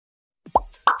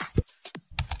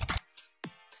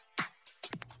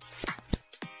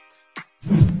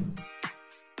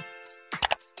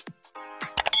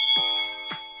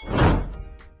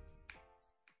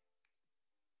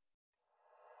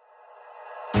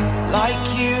like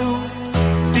you,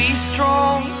 be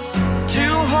strong to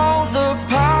hold the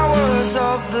powers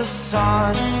of the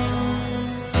sun.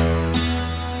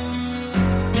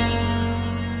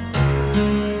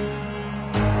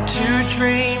 To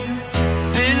dream,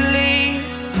 believe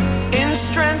in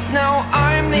strength. Now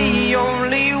I'm the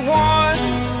only one,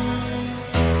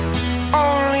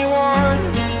 only one.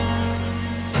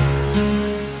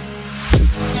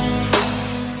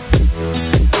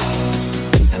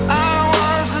 I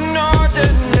was an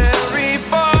ordinary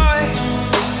boy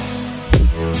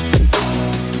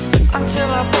until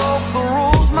I broke the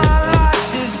rules. My life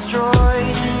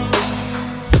destroyed,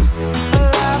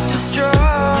 life destroyed.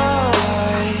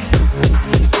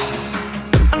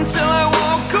 Until I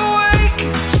woke awake,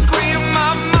 scream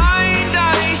my mind,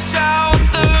 I shout,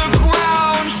 the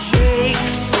ground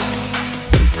shakes.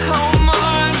 How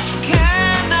much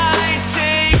can I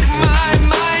take? My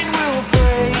mind will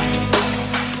break.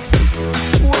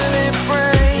 Will it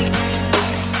break?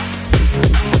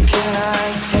 What can I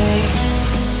take?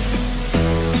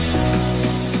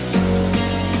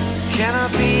 Can I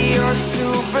be your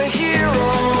superhero?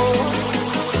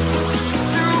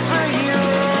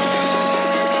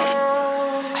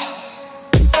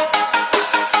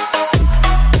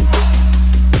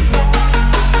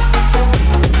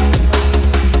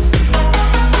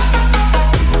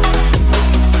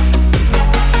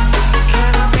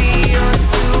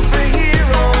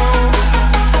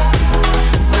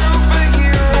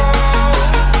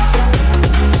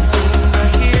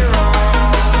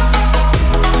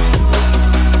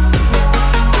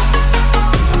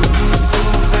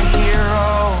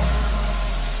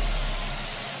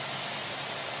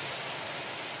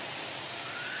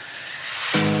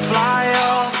 Fly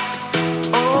up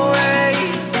away.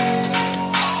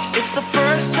 It's the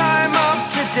first time of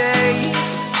today.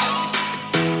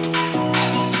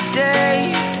 Today.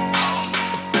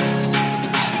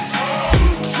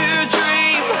 To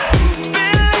dream,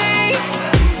 believe.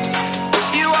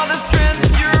 You are the strength,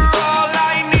 you're all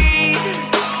I need.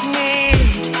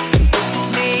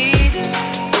 Need.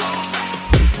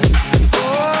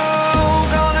 Oh,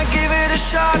 gonna give it a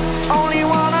shot. Only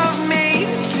one of me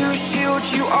to shield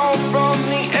you all from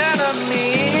the enemy.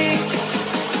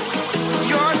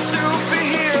 You're a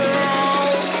superhero.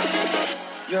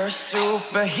 You're a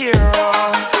superhero.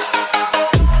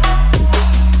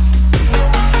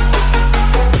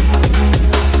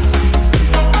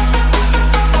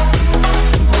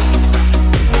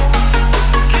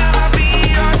 Can I be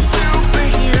your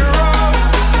superhero?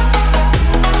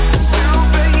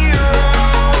 Superhero.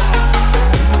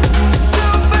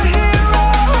 Superhero.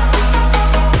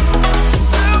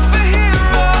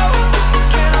 Superhero.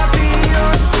 Can I be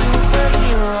your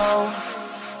superhero?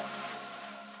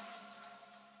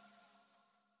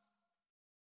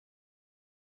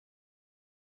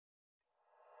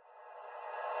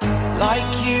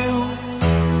 Like you,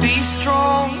 be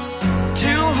strong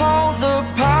to hold the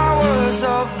powers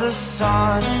of the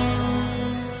sun.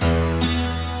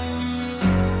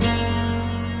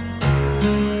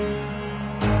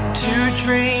 To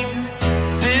dream,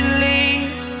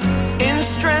 believe in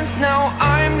strength. Now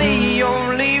I'm the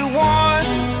only one,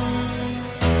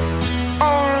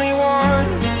 only one.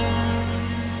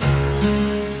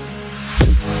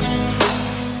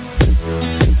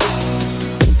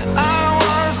 I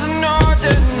was an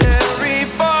ordinary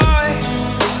boy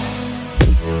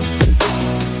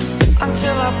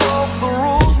until I broke the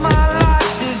rules. My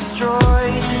life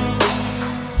destroyed,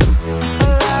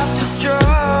 life destroyed.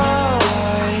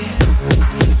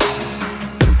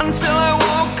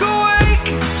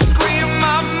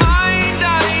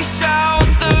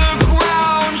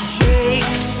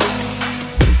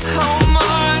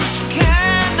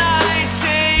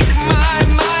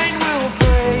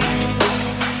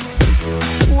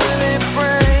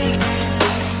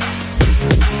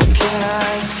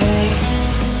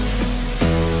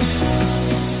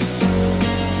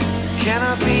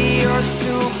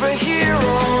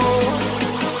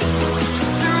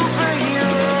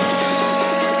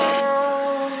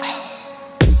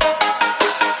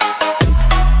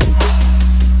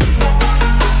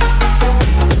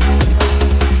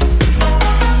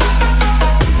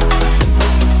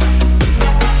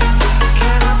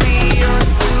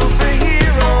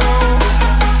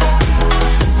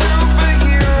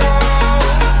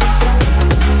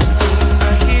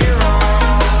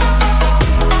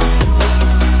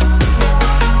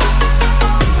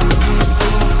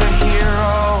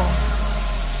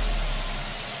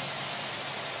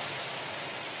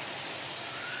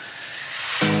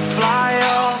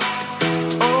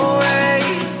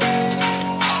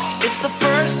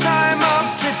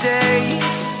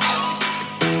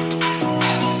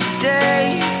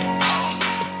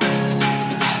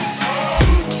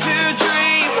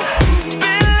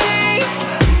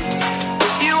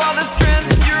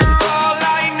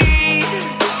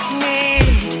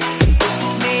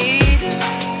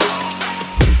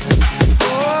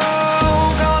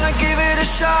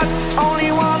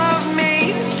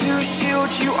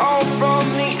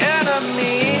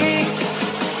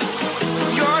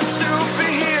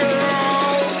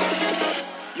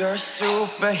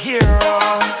 superhero.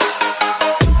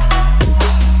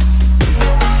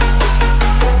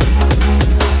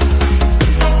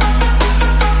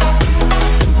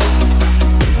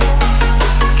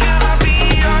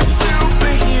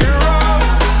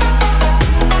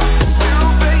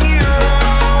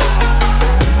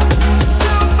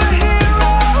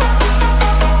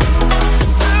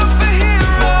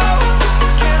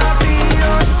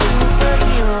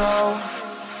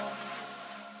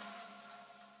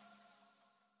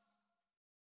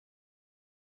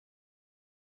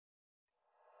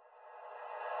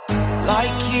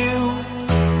 Like you,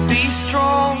 be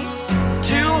strong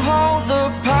to hold the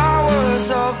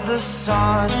powers of the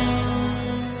sun.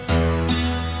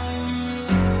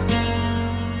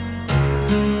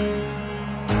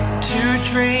 To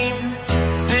dream,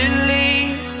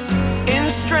 believe in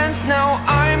strength. Now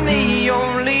I'm the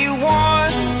only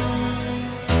one,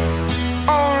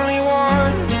 only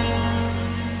one.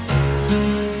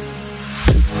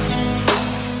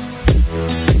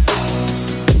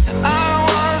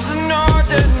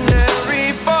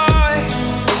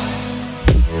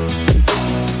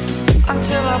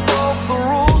 Until I broke the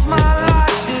rules, my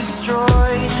life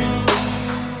destroyed.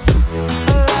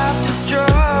 Life destroyed.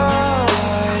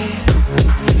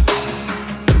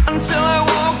 Until I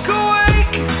woke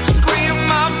awake, scream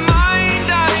my mind,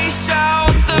 I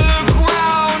shout, the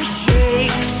ground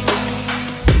shakes.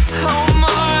 How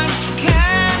much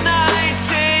can I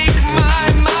take? My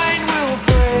mind will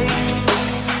break.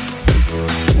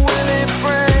 Will it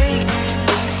break?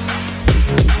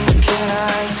 Can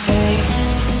I take?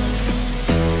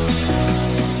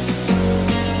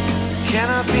 Can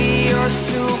I be your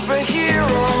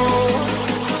superhero?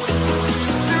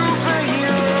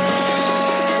 Superhero.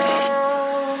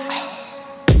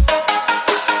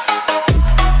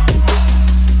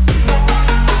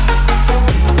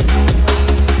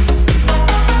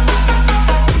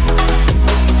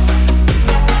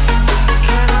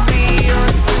 Can I be your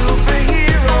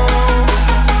superhero?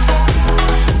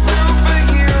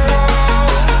 Superhero.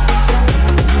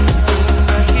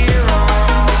 Superhero.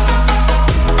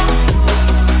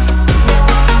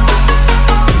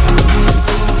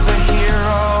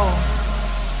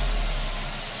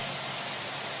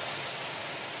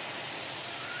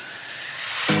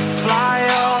 Fly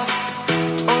up,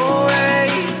 away.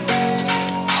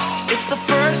 It's the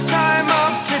first time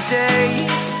of today.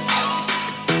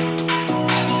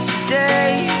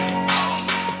 Today.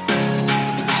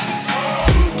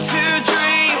 To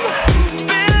dream,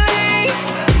 believe.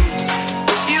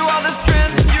 You are the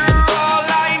strength, you're all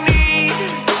I need.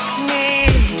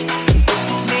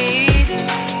 Need.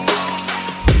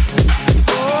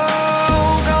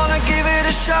 Oh, gonna give it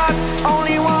a shot.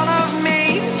 Only one of me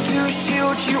to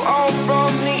shield you all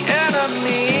from the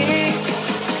enemy.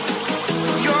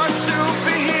 You're a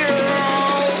superhero.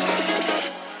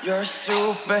 You're a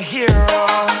superhero.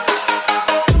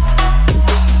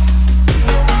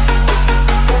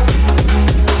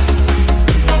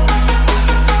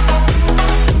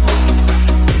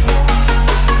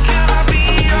 Can I be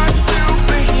your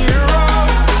superhero?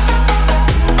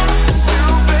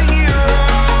 Superhero.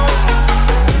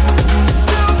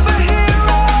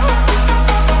 Superhero.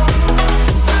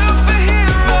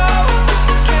 Superhero.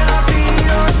 Can I be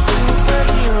your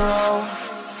superhero?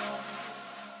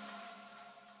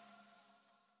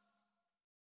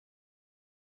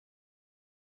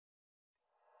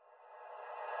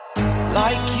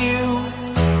 Like you,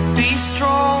 be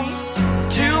strong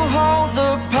to hold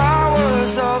the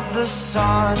powers of the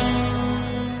sun.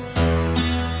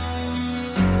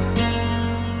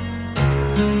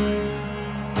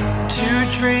 To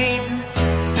dream,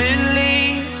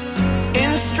 believe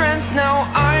in strength. Now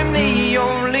I'm the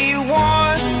only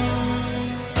one,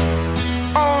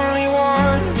 only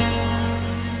one.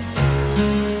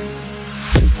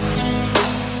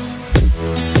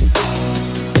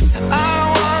 I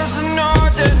was an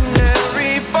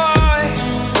ordinary boy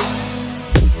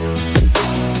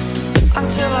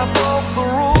until I broke the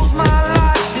rules, my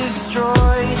life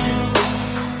destroyed.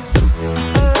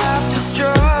 Life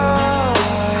destroyed.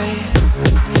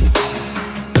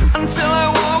 Until I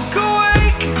woke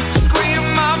awake, scream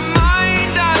my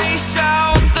mind, I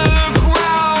shout, the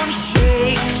ground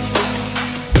shakes.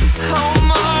 How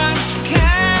much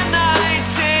can I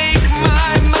take?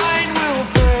 My mind will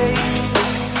break.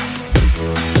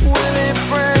 Will it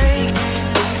break?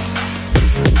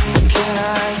 Can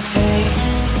I take?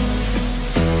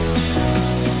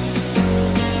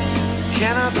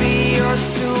 Can I be your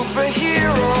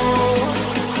superhero?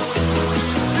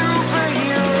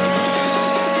 Superhero.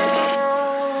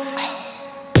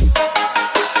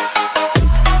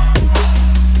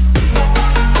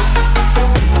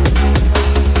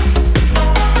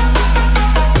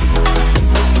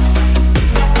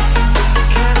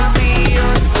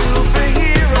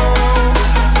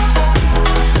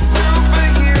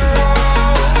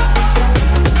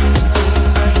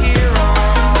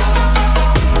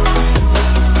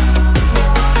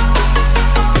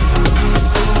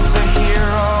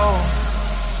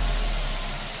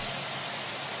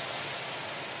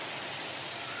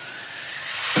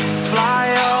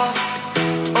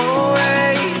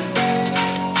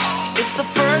 It's the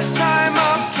first time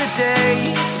of today.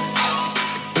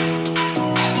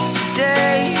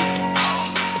 Today.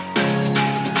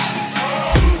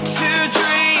 To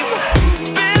dream,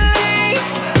 believe.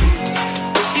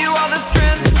 You are the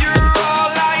strength, you're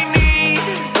all I need.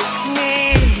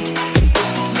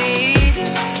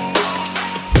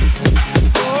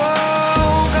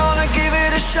 Oh, gonna give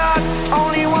it a shot.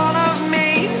 Only one of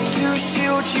me to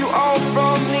shield you all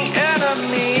from the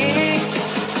enemy.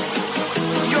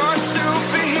 You're a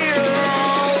superhero.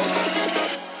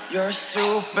 You're a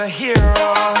superhero.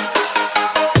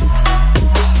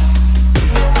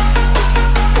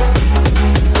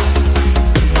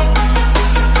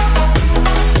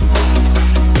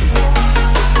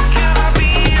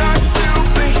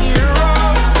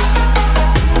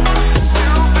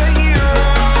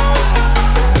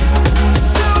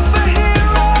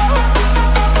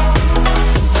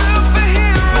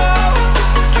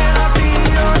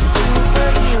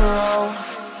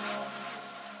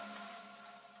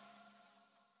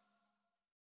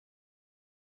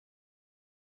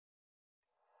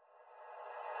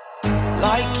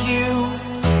 Like you,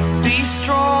 be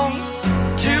strong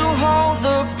to hold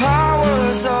the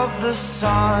powers of the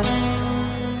sun.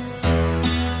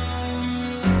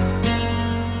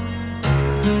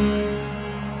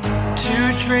 To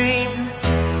dream,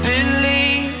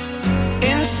 believe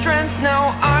in strength.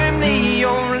 Now I'm the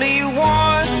only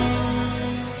one.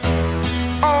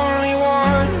 Only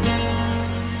one.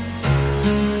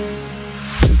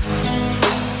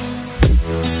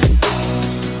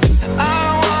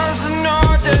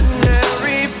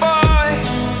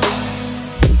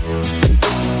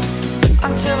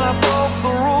 Until I broke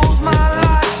the rules, my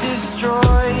life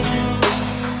destroyed.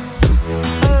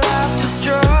 Life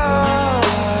destroyed.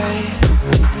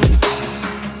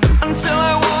 Until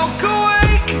I woke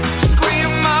awake,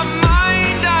 scream my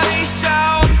mind, I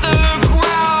shout, the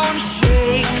ground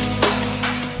shakes.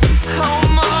 How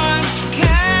much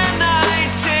can I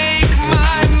take?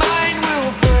 My mind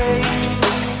will break.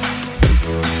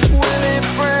 Will it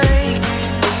break?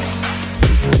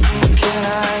 What can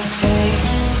I take?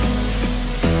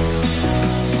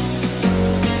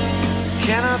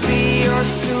 Can I be your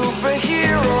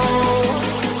superhero?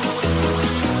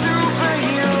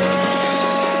 Superhero.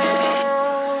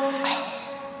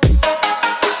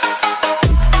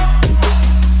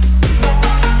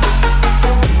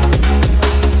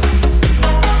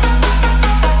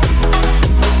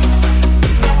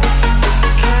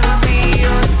 Can I be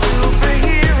your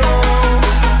superhero?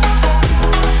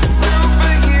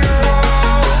 Superhero.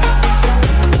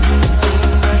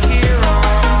 Superhero.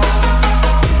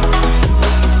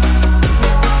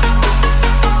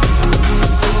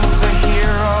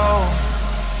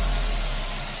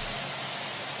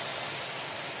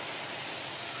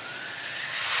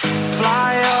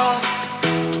 Fly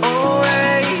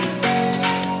away.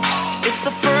 It's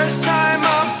the first time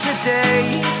of today.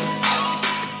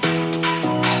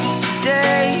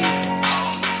 Today.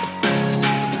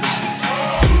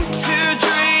 To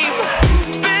dream,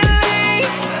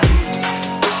 believe.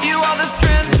 You are the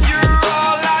strength, you're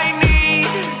all I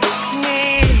need.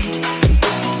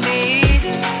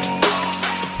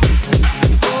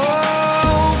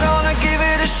 Oh, gonna give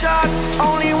it a shot.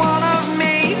 Only one of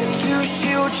me to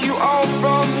shield you all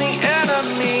from the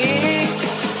enemy.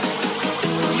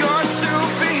 You're a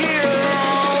superhero.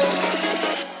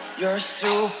 You're a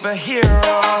superhero.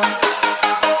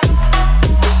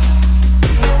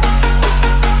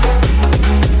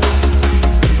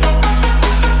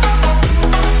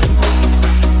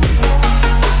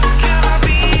 Can I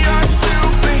be your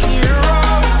superhero?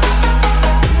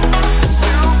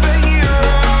 Superhero.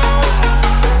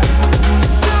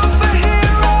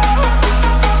 Superhero.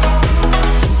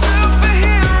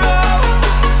 Superhero.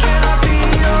 Can I be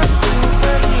your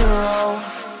superhero?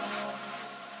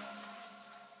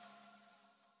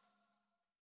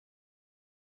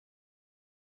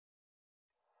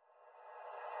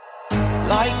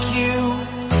 Like you,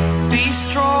 be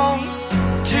strong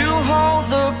to hold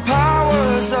the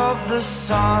powers of the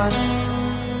sun.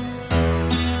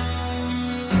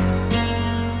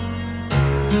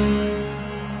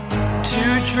 To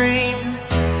dream,